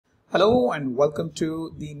Hello and welcome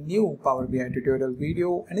to the new Power BI tutorial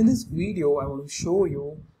video, and in this video I want to show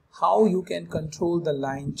you how you can control the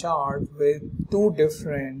line chart with two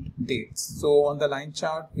different dates. So on the line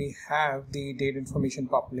chart we have the date information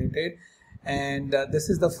populated, and this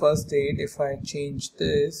is the first date. If I change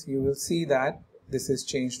this, you will see that this is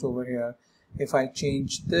changed over here. If I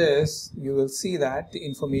change this, you will see that the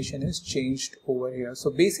information is changed over here. So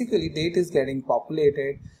basically date is getting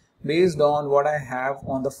populated based on what I have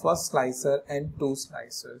on the first slicer and two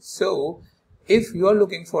slicers. So if you are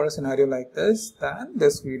looking for a scenario like this, then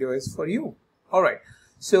this video is for you. Alright,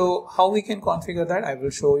 so how we can configure that I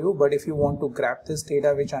will show you, but if you want to grab this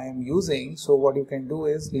data which I am using, so what you can do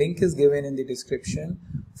is, link is given in the description.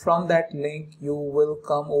 From that link you will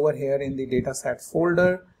come over here in the dataset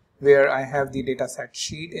folder where I have the dataset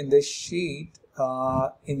sheet. In this sheet,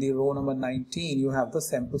 in the row number 19, you have the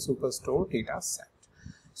sample superstore dataset.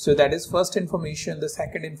 So that is first information. The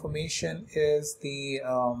second information is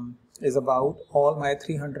about all my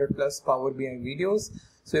 300 plus Power BI videos.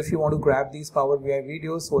 So if you want to grab these Power BI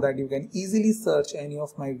videos so that you can easily search any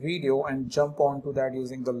of my video and jump onto that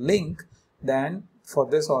using the link, then for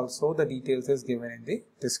this also the details is given in the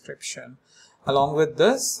description. Along with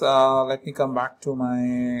this, let me come back to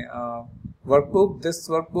my workbook. This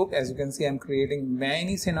workbook, as you can see, I'm creating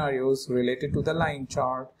many scenarios related to the line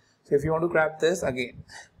chart. So if you want to grab this, again,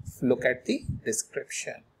 look at the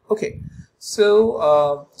description. Okay,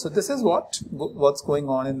 so so this is what's going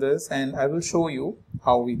on in this, and I will show you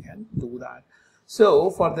how we can do that. So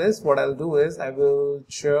for this, what I'll do is I will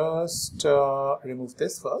just remove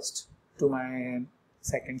this first to my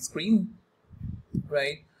second screen,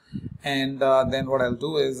 right? And then what I'll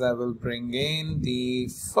do is I will bring in the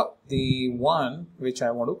one which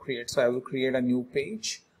I want to create. So I will create a new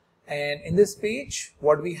page. And in this page,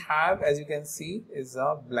 what we have, as you can see, is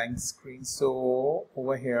a blank screen. So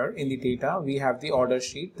over here in the data, we have the order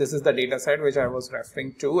sheet. This is the data set which I was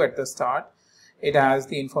referring to at the start. It has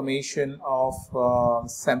the information of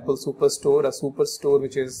sample superstore, a superstore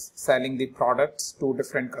which is selling the products to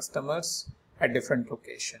different customers at different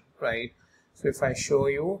location, right? So if I show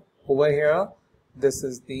you over here, this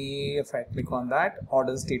is the, if I click on that,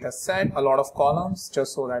 orders data set, a lot of columns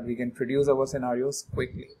just so that we can produce our scenarios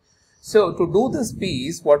quickly. So to do this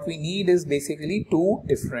piece, what we need is basically two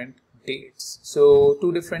different dates. So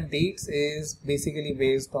two different dates is basically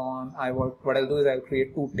based on, what I'll do is I'll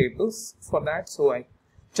create two tables for that. So I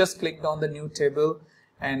just clicked on the new table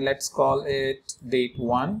and let's call it date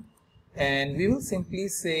 1. And we will simply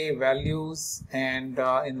say values, and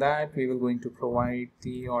in that we will going to provide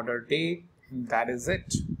the order date, and that is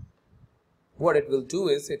it. What it will do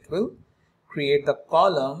is it will create the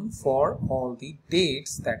column for all the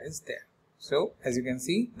dates that is there. So as you can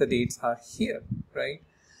see, the dates are here, right?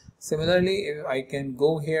 Similarly, if I can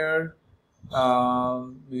go here,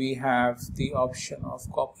 we have the option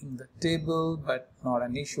of copying the table, but not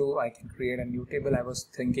an issue. I can create a new table. I was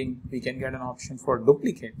thinking we can get an option for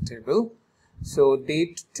duplicate table. So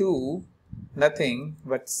date 2, nothing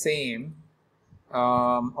but same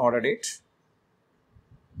order date,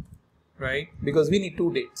 right? Because we need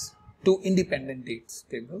two dates, two independent dates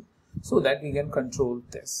table, so that we can control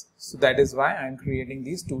this. So that is why I'm creating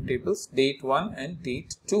these two tables, date 1 and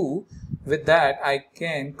date 2. With that, I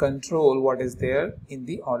can control what is there in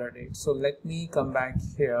the order date. So let me come back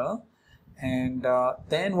here, and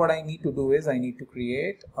then what I need to do is I need to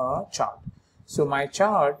create a chart. So my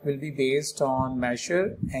chart will be based on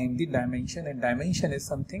measure and the dimension, and dimension is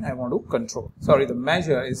something I want to control. Sorry, the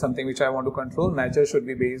measure is something which I want to control. Measure should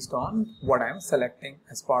be based on what I'm selecting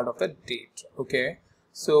as part of the date. Okay.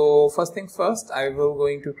 So first thing first, I will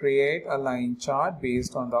going to create a line chart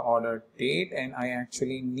based on the order date, and I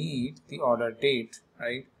actually need the order date,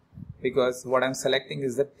 right? Because what I'm selecting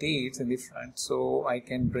is the dates in the front. So I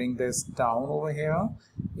can bring this down over here,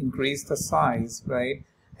 increase the size, right?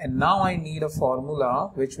 And now I need a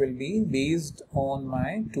formula which will be based on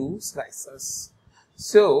my two slices.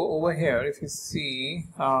 So over here, if you see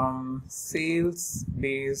sales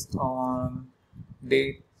based on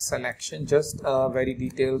date selection, just a very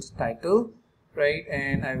detailed title, right?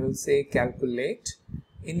 And I will say calculate.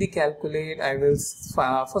 In the calculate, I will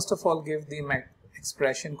first of all give the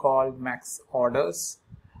expression called max orders.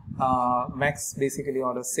 Max basically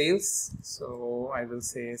order sales. So I will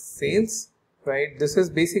say sales, right? This is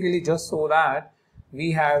basically just so that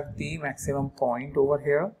we have the maximum point over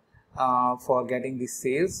here for getting the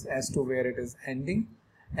sales as to where it is ending.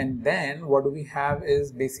 And then what do we have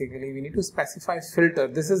is basically we need to specify filter.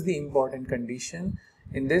 This is the important condition.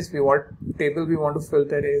 In this, table we want to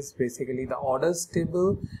filter is basically the orders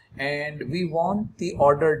table, and we want the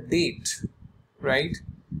order date, right?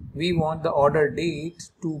 we want the order date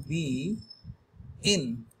to be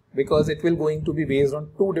in, because it will going to be based on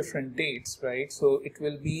two different dates, right? So it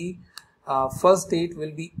will be first date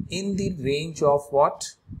will be in the range of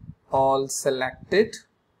what? All selected,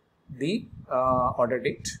 the order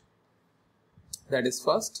date, that is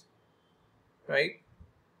first, right?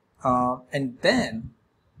 And then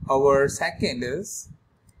our second is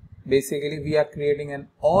basically we are creating an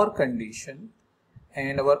OR condition,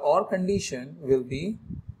 and our OR condition will be,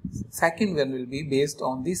 second one will be based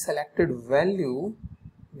on the selected value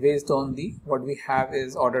based on the what we have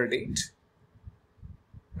is order date,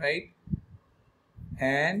 right?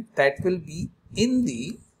 And that will be in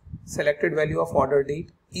the selected value of order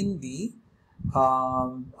date in the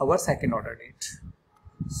our second order date.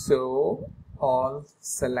 So all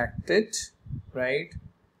selected, right,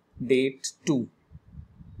 date 2,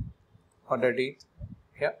 order date,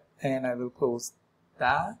 yeah, and I will close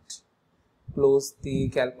that, close the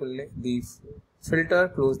filter,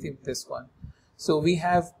 close this one. So we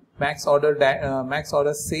have max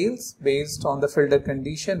order sales based on the filter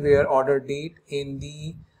condition where order date in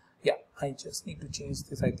the, yeah, I just need to change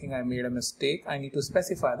this. I think I made a mistake. I need to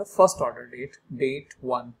specify the first order date, date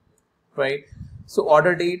 1, right? So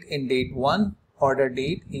order date in date 1, order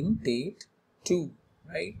date in date 2,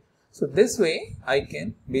 right? So this way I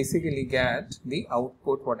can basically get the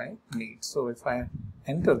output what I need. So if I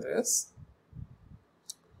enter this,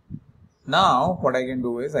 now what I can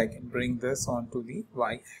do is I can bring this onto the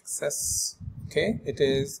y-axis. Okay, it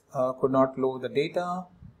is could not load the data.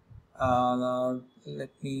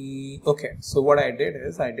 Okay, so what I did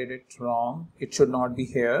is I did it wrong. It should not be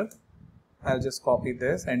here. I'll just copy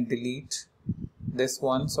this and delete this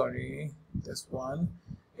one, sorry, this one.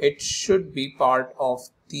 It should be part of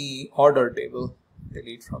the order table.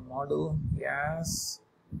 Delete from model, yes.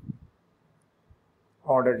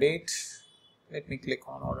 Order date. Let me click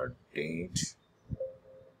on order date.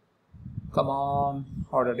 Come on,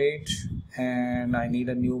 order date, and I need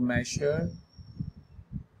a new measure.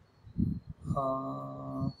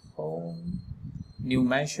 Home, new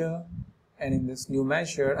measure, and in this new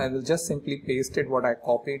measure I will just simply paste it what I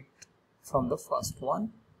copied from the first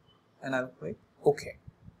one, and I'll click OK.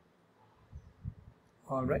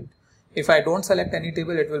 Alright, if I don't select any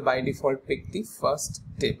table, it will by default pick the first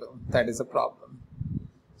table. That is a problem.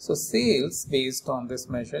 So sales based on this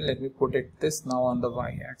measure, let me put it this now on the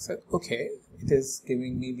y-axis. Okay, it is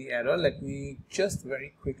giving me the error. Let me just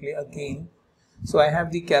very quickly again. So I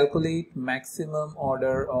have the calculate maximum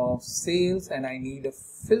order of sales, and I need a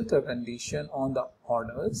filter condition on the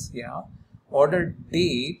orders. Yeah, order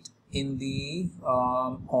date in the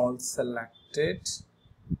all selected,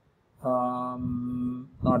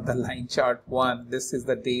 not the line chart 1. This is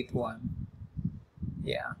the date 1.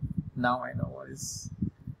 Yeah, now I know what is.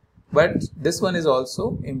 But this one is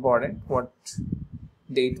also important. What?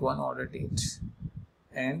 Date 1 order date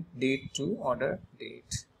and date 2 order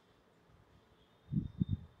date.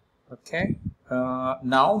 Okay,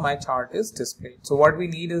 now my chart is displayed. So what we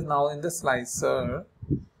need is now in the slicer,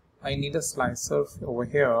 I need a slicer over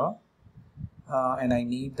here, and I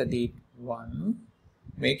need the date 1.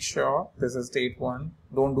 Make sure this is date 1.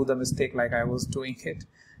 Don't do the mistake like I was doing it,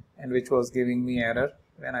 and which was giving me error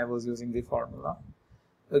when I was using the formula.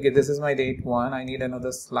 Okay, this is my date 1. I need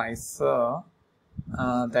another slicer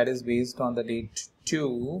that is based on the date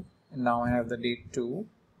 2, and now I have the date 2.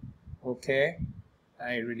 Okay,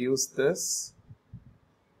 I reduce this,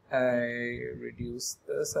 I reduce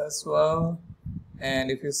this as well, and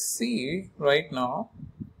if you see right now,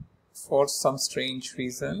 for some strange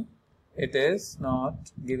reason, it is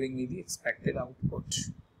not giving me the expected output.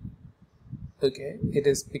 Okay, it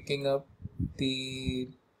is picking up the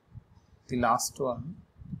last one.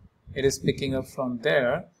 It is picking up from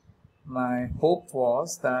there. My hope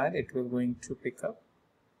was that it will going to pick up.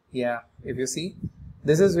 Yeah, if you see,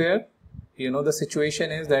 this is where, you know, the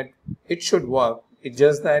situation is that it should work. It's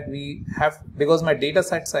just that we have, because my data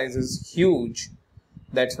set size is huge,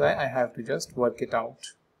 that's why I have to just work it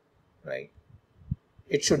out, right?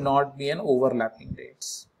 It should not be an overlapping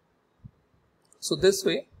dates. So this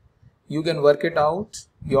way you can work it out,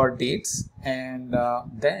 your dates, and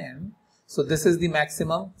then, so this is the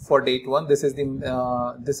maximum for date 1. This is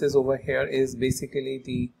the this is over here is basically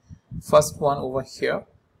the first one over here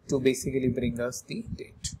to basically bring us the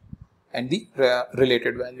date and the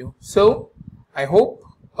related value. So I hope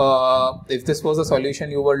if this was a solution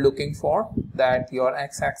you were looking for, that your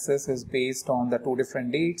x-axis is based on the two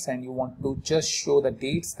different dates and you want to just show the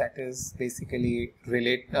dates that is basically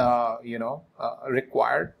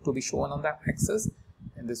required to be shown on the axis,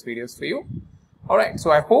 and this video is for you. Alright,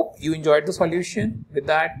 so I hope you enjoyed the solution. With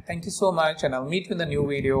that, thank you so much, and I'll meet you in the new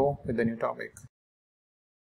video with the new topic.